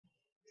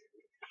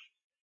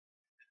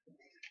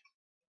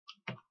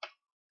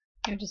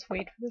I just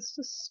wait for this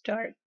to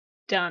start.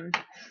 Done.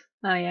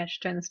 Oh yeah, I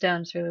should turn this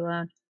down, it's really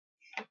loud.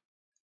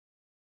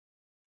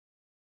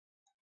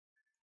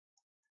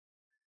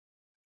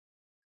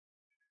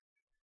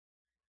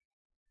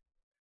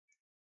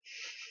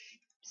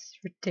 It's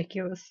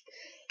ridiculous.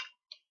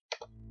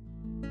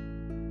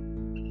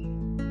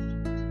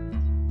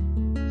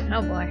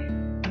 Oh boy.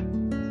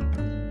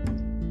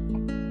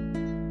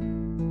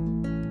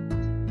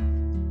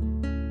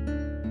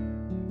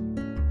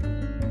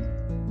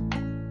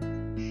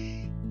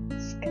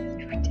 It's gonna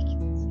be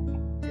ridiculous.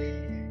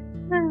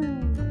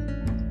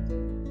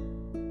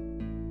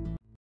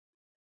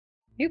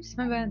 Oops,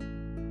 my bad.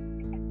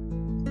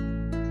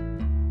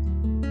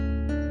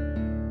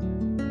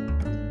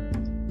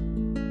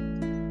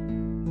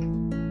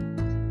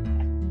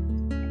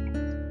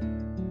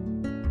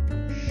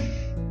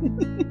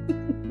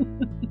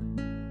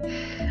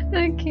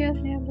 I can't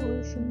handle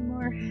this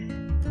anymore.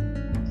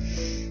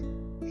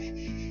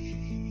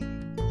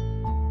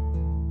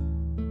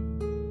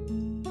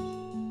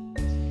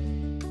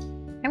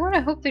 I want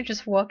to hope they're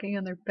just walking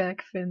on their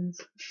back fins.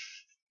 This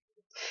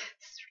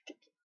is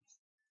ridiculous.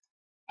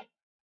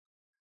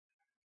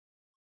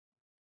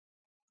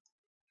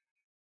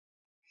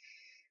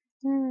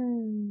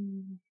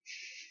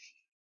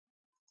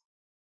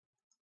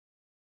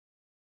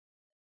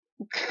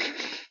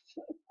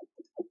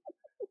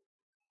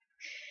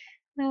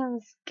 Oh,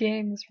 this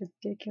game is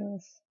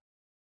ridiculous.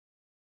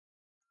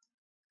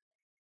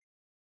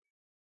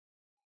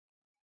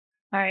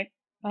 Alright,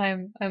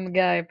 I'm a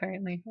guy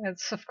apparently.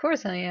 Of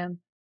course I am.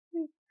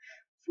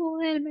 It's a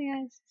little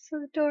anime eyes,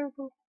 so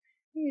adorable.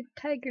 Maybe a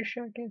tiger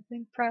shark, I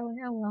think, probably.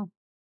 Oh well.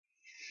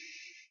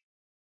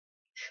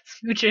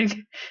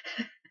 Smooching.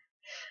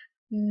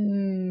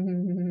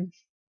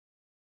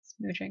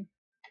 Smooching.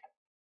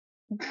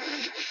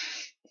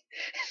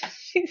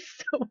 She's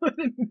so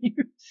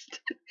unamused.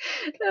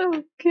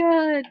 Oh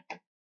god.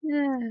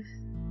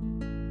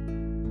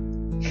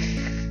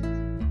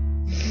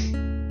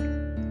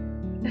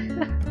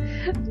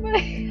 My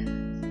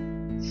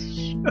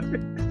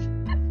sharks.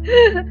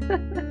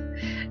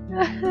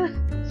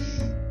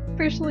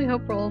 Personally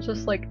hope we're all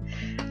just like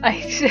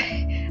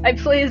I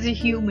play as a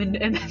human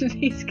and then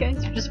these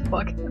guys are just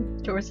walking on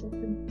the doors like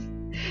this.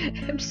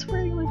 I'm just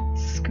wearing like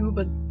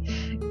scuba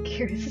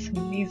gear. This is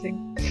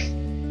amazing.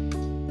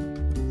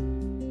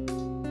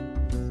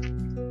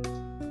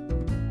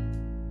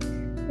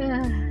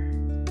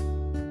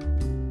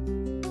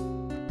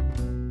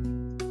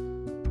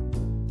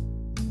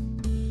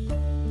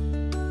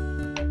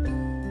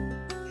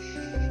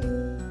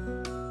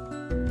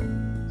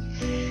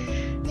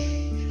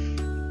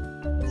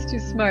 It's too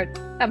smart.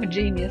 I'm a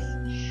genius.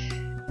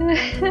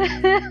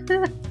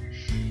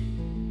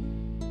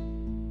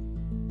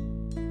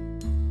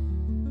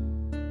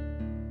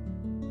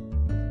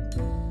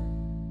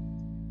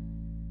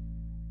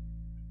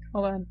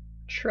 Hold on.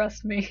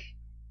 Trust me.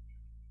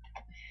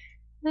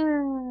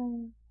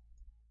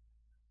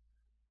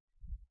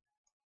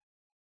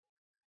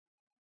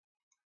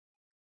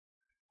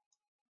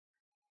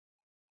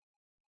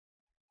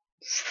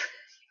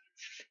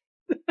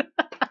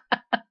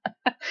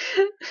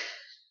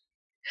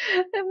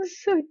 I'm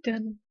so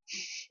done.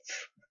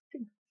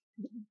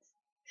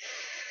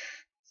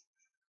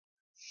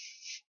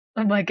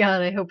 Oh my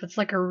god, I hope it's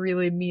like a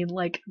really mean,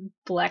 like,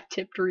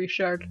 black-tipped reef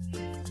shark.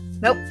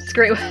 Nope,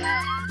 screw.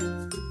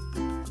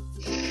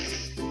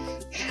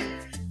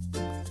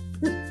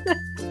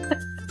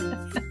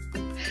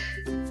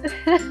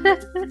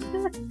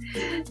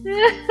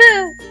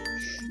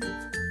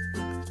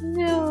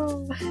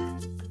 No.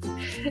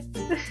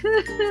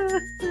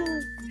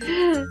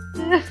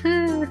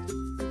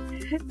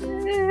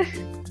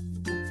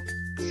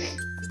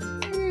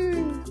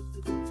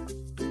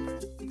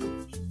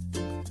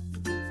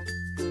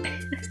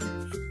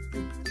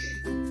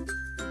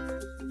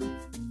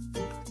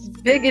 It's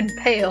big and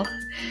pale.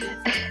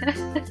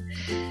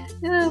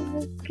 Oh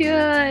my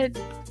god.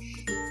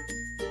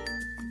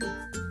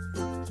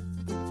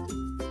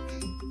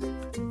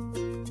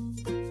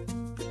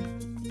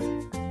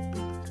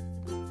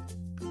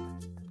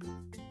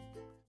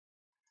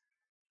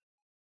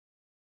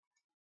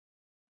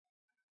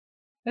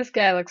 This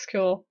guy looks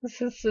cool. Let's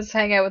just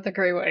hang out with the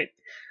gray white.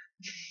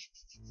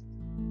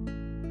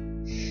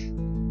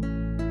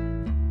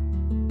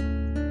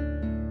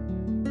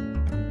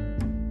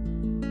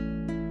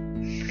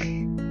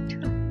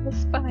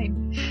 That's fine.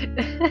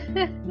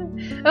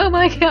 Oh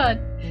my god.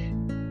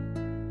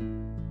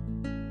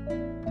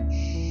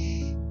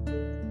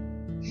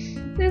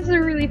 This is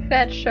a really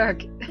fat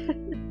shark.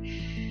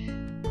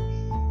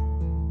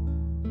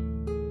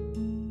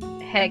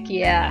 Heck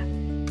yeah.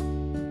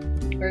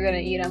 We're gonna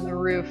eat on the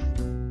roof.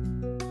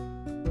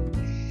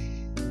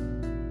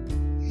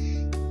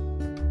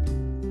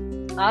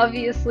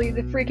 Obviously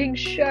the freaking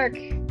shark. I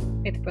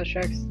hate the bush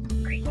sharks.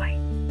 Great white.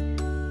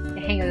 I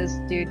hang with this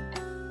dude.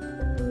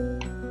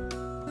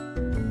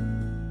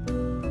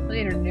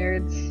 Later,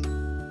 nerds.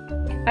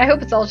 I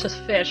hope it's all just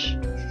fish.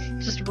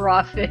 Just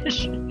raw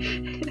fish.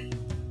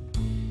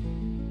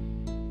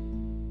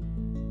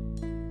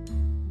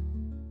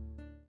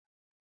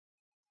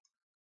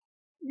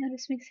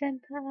 notice me, senpai.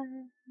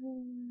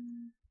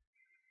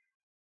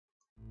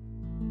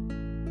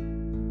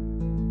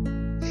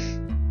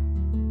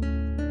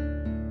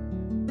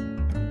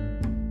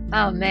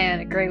 Oh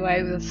man, a great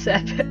white with a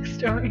sad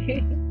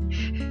backstory.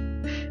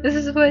 This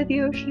is why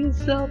the ocean is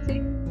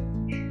salty.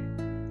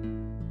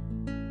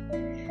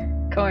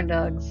 Corn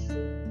dogs.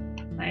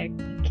 I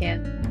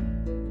can't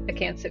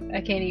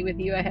eat with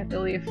you, I have to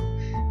leave.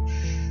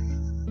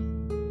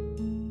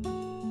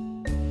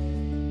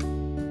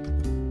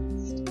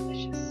 It's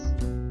delicious.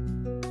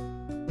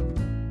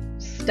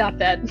 Stop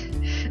that. It's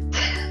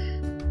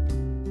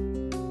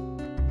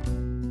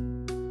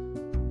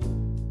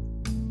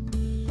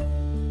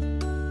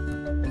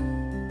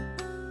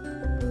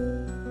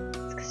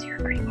because you're a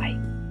great white.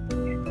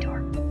 You're a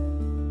dork.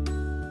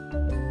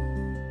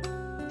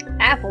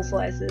 Apple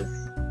slices.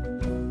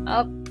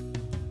 Oh.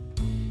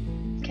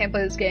 Can't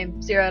play this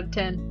game. 0 out of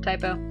 10.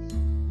 Typo.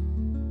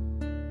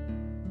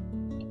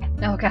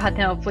 Oh god,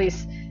 no,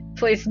 please.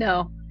 Please,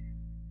 no.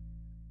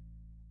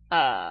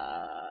 Why?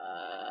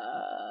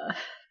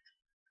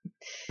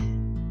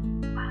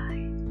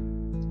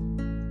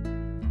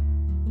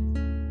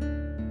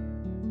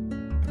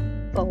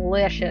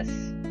 Delicious.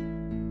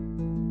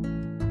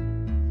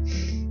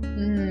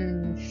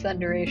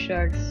 Tsundere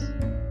sharks.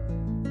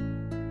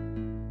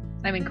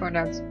 I mean corn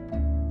dogs.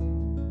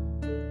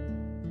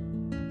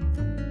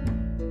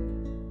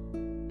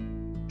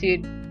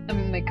 Dude, I'm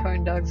gonna make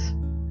corn dogs.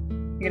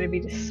 They're gonna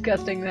be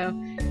disgusting though.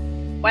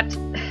 What?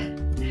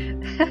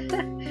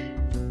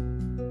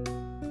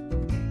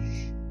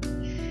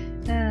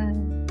 No,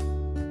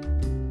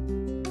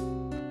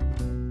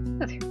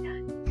 they're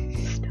not.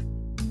 Stop.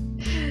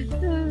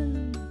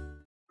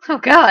 Oh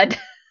god!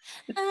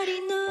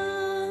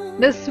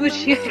 No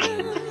swishy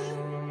again.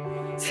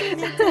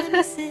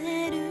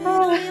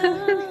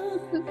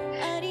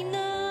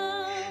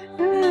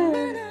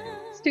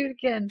 Let's do it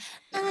again.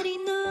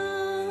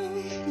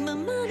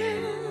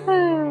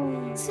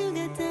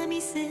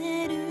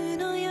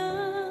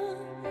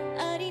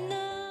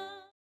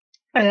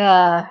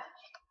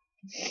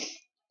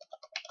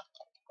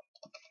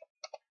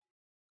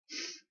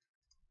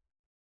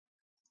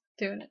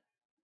 Doing it.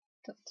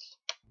 Let's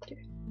do it.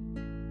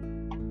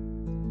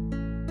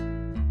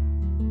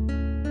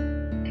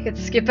 I could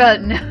skip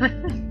out now.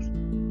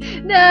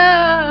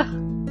 No!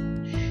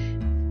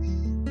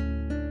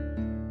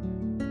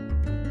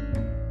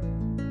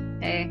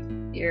 Hey,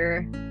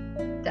 your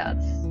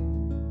dots.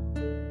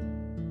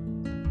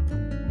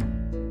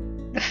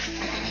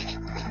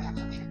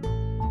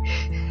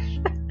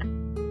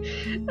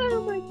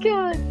 Oh my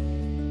god!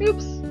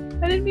 Oops!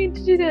 I didn't mean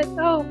to do that.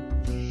 Oh.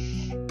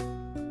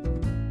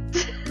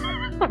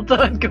 Hold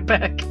on, go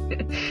back.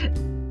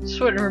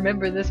 Just want to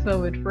remember this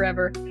moment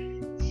forever.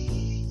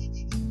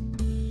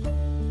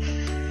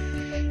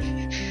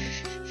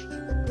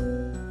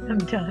 I'm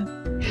done.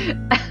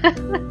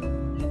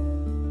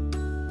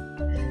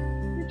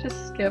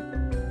 Just skip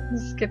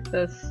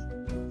this.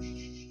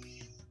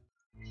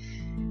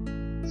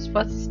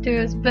 Let's do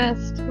his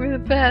best. We're the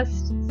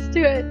best. Let's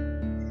do it.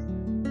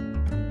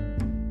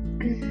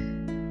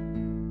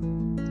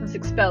 I was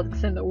expelled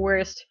because I'm the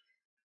worst.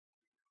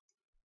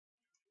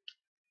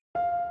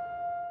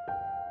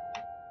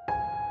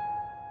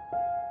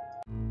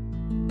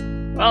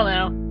 Well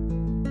now.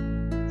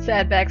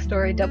 Sad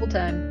backstory, double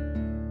time.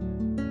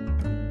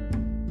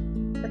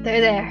 But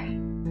they're there.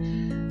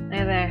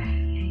 They're there.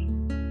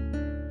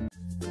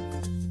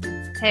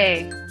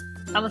 Hey,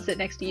 I'm gonna sit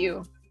next to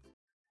you.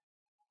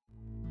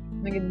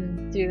 We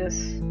can do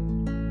this.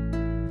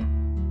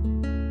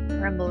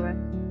 Rumble run.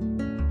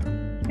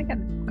 I think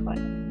I'm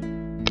quiet.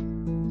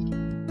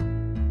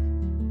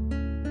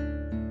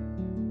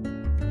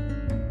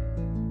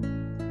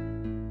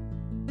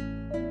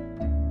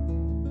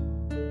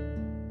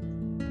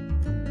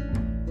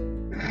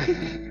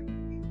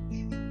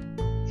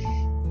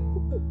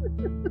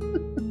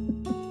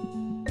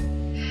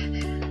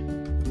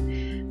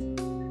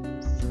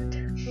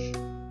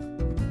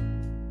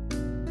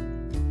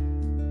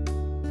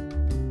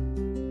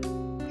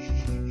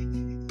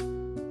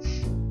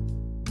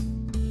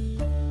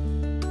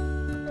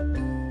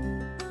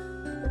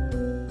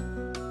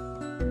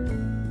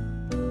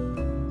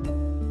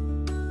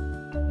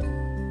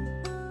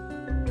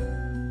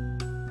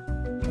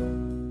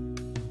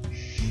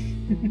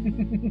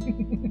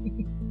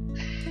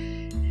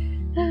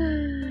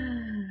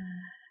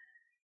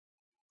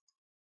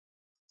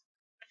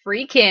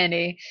 Free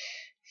candy.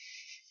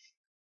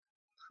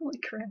 Holy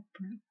crap,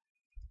 bro.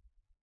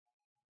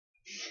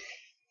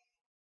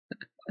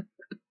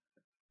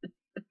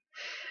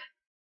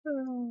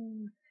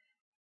 Oh.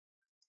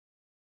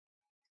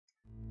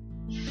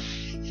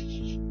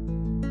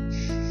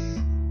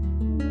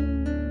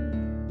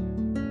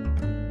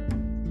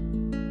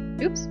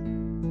 Oops.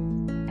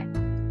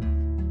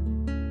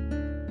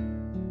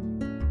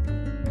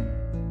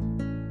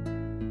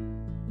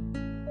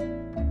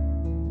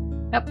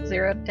 Yep,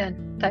 0 out of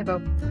 10. Typo. I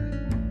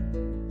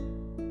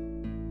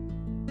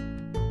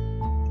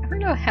don't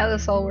know how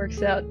this all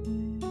works out.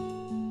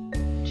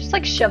 Just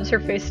like shoves her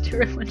face to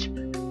her lunchbox.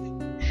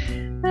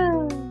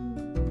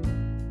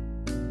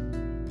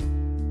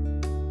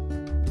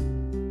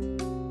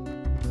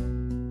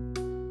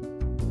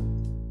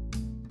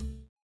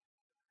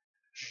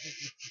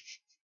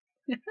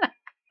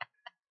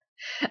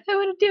 I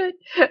want to do it.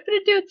 I want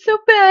to do it so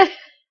bad.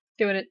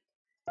 Doing it.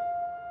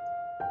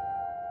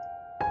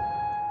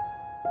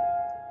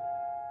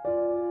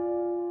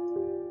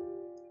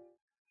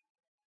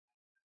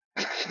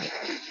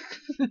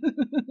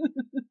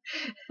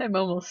 I'm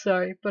almost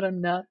sorry, but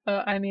I'm not.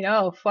 I mean,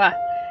 oh, fuck.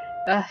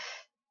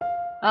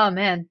 Oh,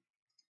 man.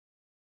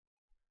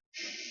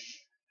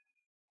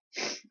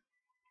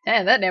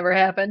 Man, that never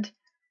happened.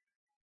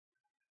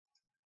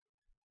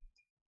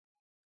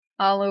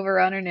 All over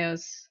on her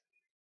nose.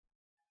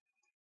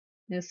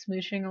 No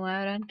smooshing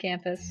allowed on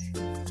campus.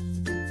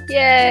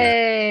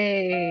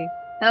 Yay!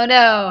 Oh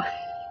no!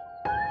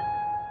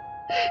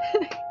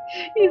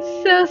 He's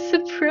so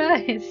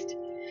surprised.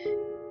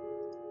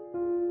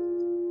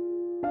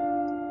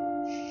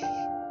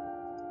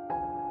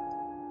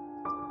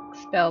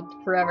 Expelled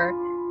forever.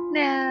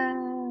 No.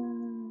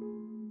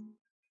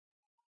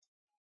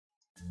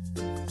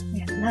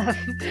 Enough.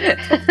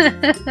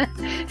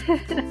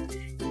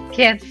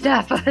 Can't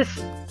stop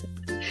us.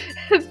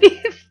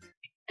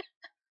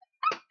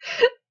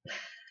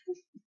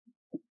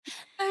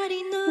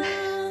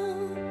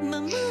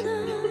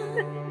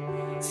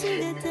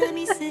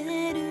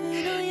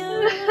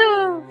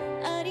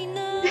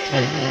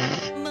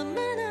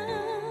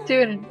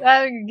 Dude,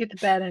 I'm gonna get the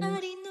bad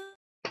ending.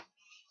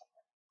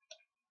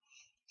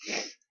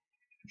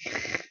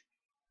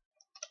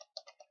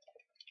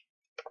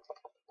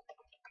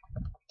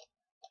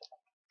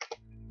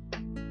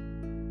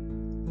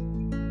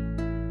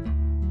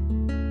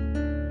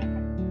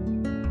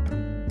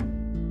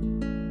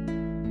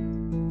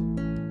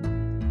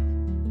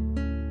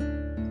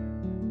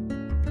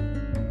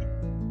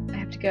 I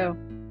have to go.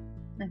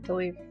 I have to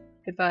leave.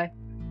 Goodbye.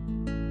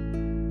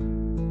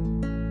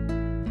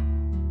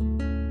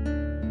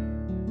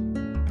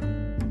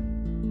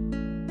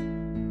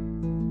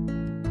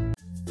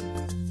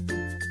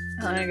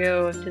 I'm gonna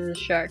go up to the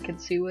shark and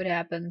see what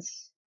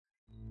happens.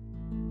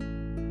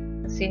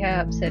 Let's see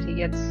how upset he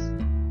gets.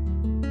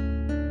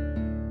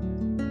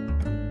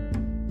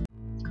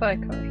 Koi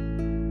koi.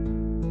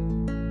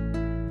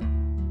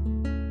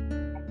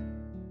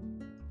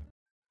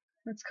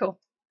 That's cool.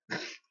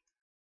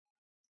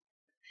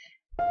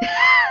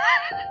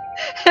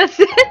 That's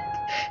it?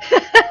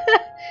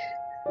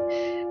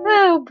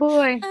 Oh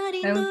boy.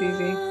 That was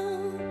easy.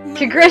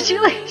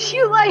 Congratulations,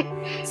 you like.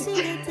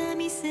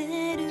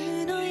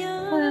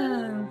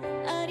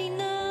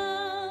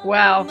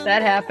 Wow,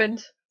 that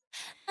happened.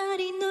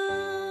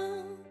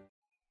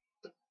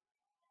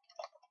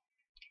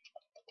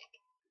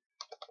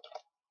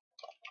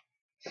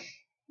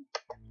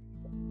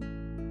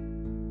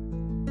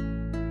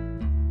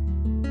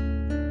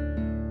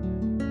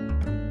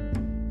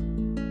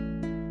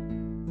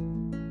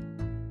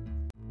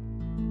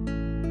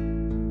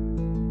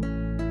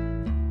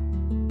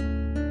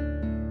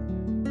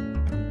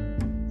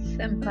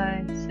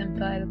 Senpai,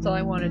 senpai, that's all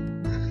I wanted.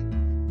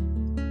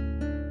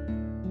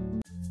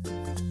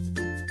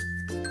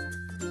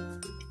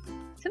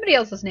 Somebody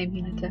else's name,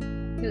 Hinata.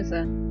 Who's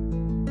that?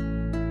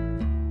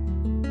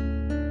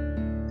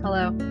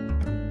 Hello.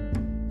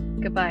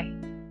 Goodbye.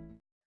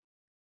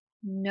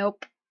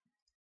 Nope.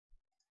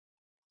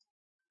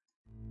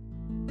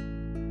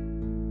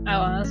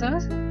 Oh, that's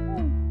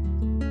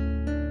awesome.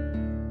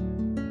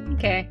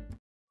 Okay.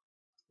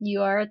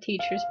 You are a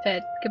teacher's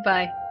pet.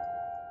 Goodbye.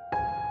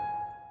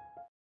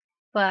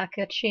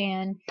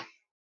 Baka-chan.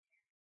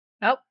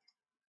 Oh.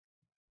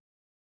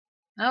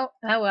 Oh,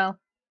 oh well.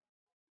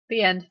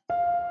 The end.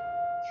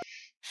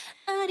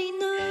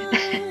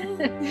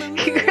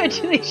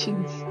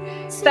 Congratulations.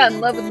 Fell in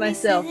love with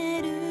myself.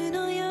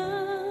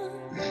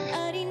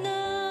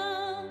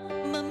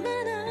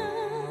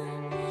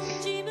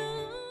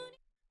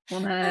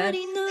 Well,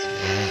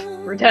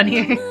 we're done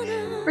here.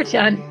 We're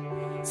done.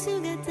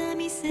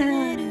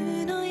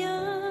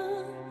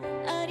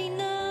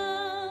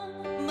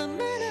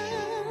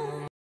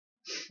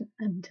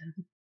 I'm done.